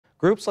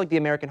Groups like the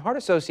American Heart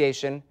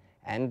Association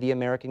and the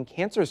American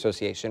Cancer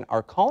Association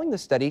are calling the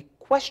study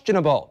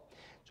questionable.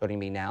 Joining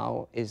me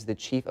now is the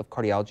Chief of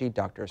Cardiology,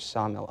 Dr.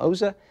 Saumil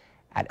Oza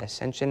at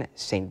Ascension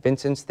St.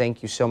 Vincent's.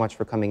 Thank you so much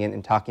for coming in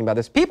and talking about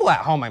this. People at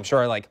home, I'm sure,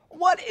 are like,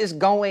 what is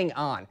going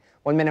on?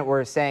 1 minute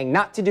we're saying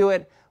not to do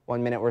it,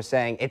 1 minute we're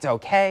saying it's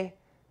okay.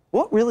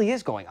 What really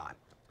is going on?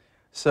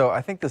 So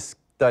I think this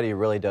study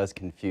really does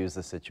confuse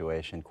the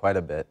situation quite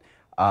a bit.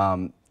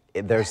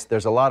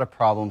 There's a lot of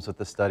problems with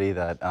the study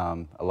that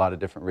a lot of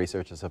different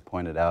researchers have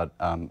pointed out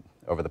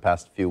over the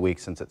past few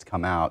weeks since it's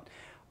come out.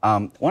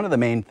 One of the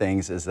main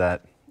things is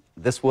that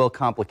this will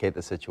complicate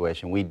the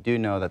situation. We do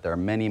know that there are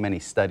many, many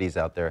studies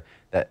out there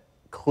that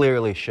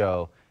clearly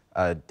show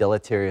a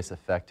deleterious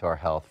effect to our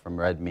health from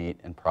red meat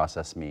and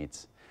processed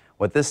meats.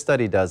 What this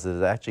study does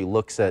is it actually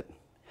looks at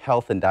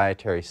health and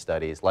dietary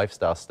studies,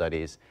 lifestyle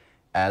studies,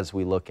 as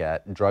we look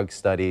at drug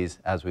studies,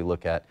 as we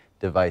look at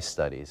device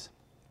studies.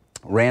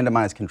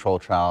 Randomized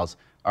controlled trials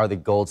are the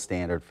gold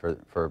standard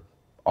for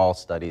all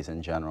studies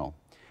in general.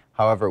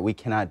 However, we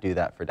cannot do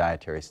that for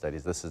dietary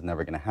studies. This is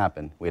never going to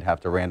happen. We'd have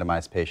to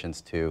randomize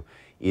patients to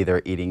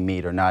either eating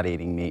meat or not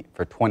eating meat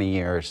for 20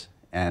 years,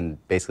 and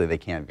basically they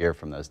can't veer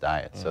from those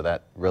diets. So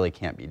that really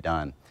can't be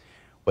done.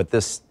 What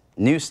this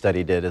new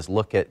study did is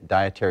look at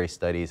dietary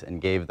studies and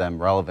gave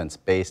them relevance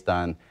based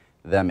on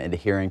them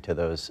adhering to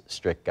those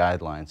strict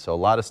guidelines. So a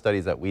lot of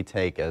studies that we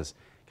take as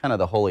kind of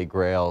the holy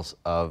grails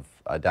of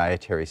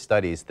dietary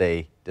studies,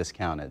 they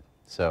discounted.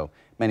 So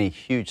many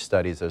huge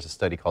studies. There's a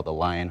study called the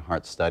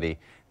Lionheart study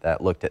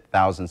that looked at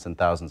thousands and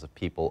thousands of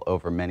people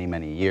over many,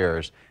 many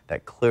years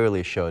that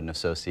clearly showed an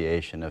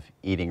association of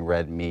eating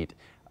red meat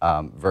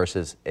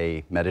versus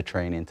a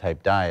Mediterranean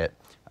type diet,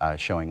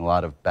 showing a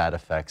lot of bad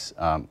effects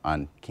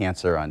on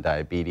cancer, on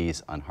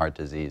diabetes, on heart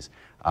disease.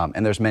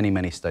 And there's many,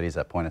 many studies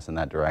that point us in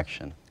that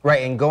direction.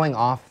 Right, and going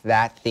off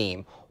that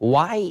theme,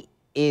 why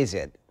is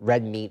it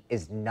red meat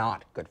is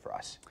not good for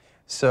us?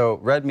 So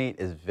red meat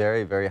is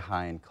very, very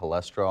high in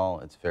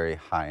cholesterol. It's very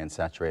high in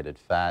saturated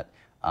fat.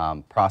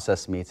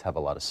 Processed meats have a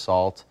lot of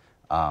salt.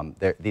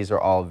 These are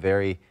all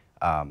very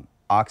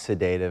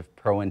oxidative,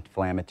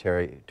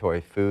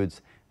 pro-inflammatory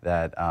foods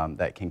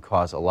that can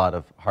cause a lot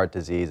of heart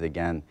disease,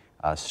 again,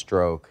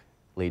 stroke,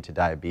 lead to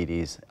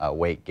diabetes,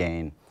 weight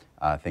gain,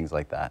 things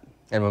like that.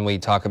 And when we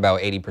talk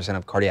about 80%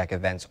 of cardiac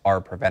events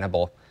are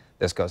preventable,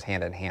 this goes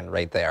hand in hand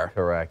right there.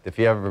 Correct. If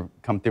you ever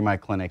come through my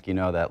clinic, you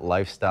know that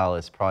lifestyle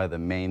is probably the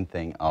main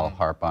thing I'll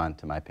harp on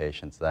to my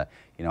patients, that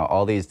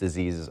all these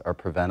diseases are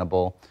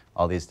preventable.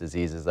 All these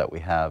diseases that we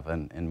have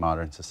in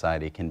modern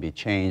society can be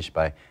changed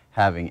by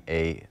having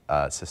a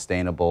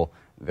sustainable,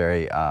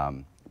 very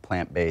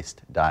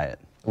plant-based diet.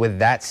 With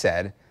that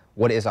said,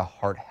 what is a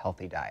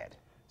heart-healthy diet?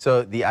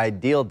 So the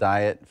ideal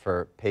diet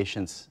for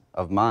patients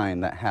of mine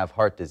that have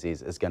heart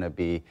disease is going to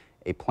be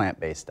a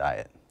plant-based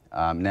diet.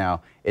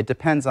 Now, it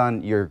depends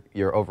on your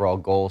overall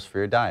goals for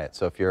your diet.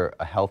 So if you're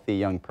a healthy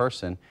young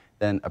person,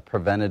 then a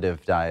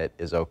preventative diet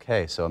is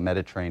okay. So a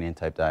Mediterranean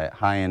type diet,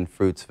 high in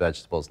fruits,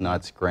 vegetables,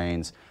 nuts,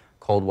 grains,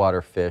 cold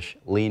water fish,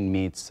 lean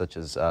meats such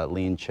as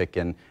lean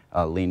chicken,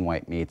 lean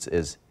white meats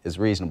is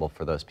reasonable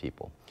for those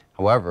people.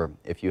 However,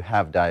 if you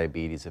have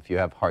diabetes, if you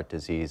have heart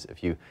disease,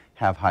 if you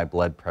have high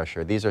blood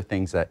pressure, these are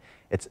things that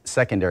it's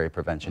secondary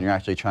prevention. You're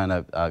actually trying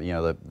to,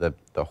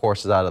 the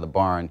horse is out of the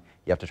barn,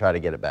 you have to try to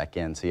get it back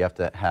in. So you have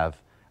to have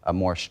a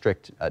more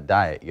strict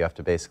diet. You have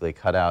to basically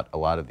cut out a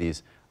lot of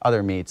these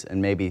other meats,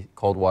 and maybe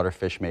cold water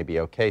fish may be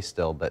okay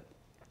still, but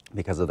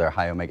because of their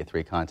high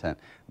omega-3 content,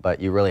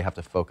 but you really have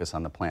to focus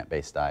on the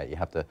plant-based diet. You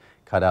have to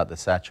cut out the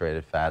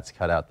saturated fats,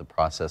 cut out the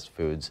processed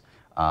foods,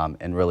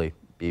 and really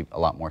be a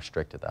lot more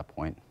strict at that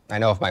point. I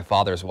know if my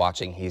father's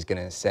watching, he's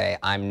going to say,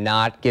 I'm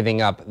not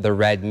giving up the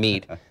red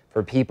meat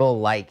for people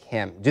like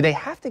him. Do they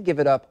have to give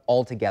it up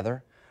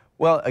altogether?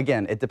 Well,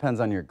 again, it depends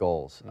on your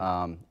goals.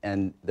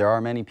 And there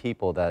are many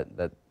people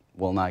that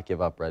will not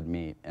give up red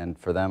meat. And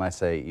for them, I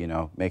say,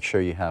 make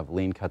sure you have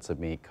lean cuts of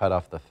meat, cut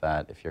off the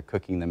fat. If you're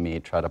cooking the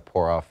meat, try to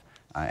pour off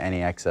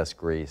any excess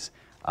grease.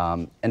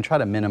 And try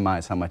to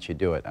minimize how much you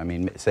do it. I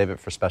mean, save it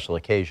for special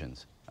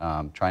occasions.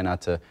 Try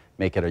not to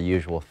make it a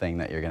usual thing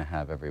that you're going to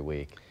have every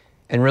week.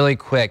 And really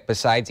quick,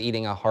 besides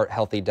eating a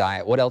heart-healthy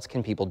diet, what else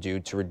can people do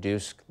to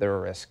reduce their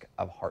risk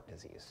of heart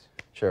disease?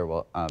 Sure.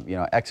 Well,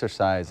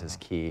 exercise is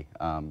key.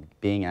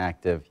 Being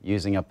active,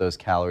 using up those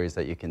calories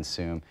that you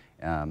consume,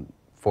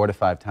 4 to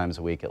 5 times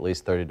a week, at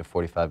least 30 to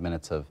 45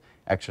 minutes of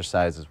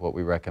exercise is what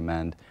we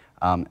recommend.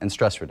 And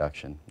stress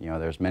reduction.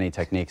 There's many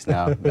techniques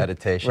now,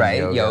 meditation, right,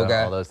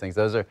 yoga, all those things.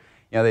 Those are,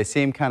 they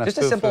seem kind of just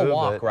a simple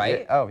walk, but, right?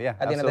 Yeah, oh, yeah,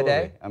 At the end of the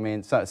day? I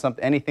mean,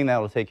 anything that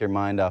will take your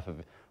mind off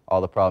of all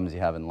the problems you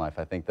have in life.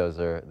 I think those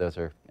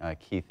are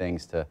key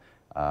things to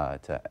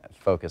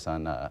focus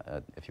on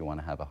if you want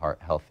to have a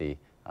healthy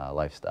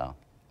lifestyle.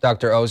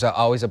 Dr. Oza,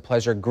 always a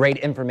pleasure. Great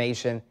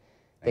information.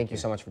 Thank you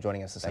so much for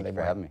joining us this Sunday morning. Thank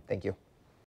you for having me. Thank you.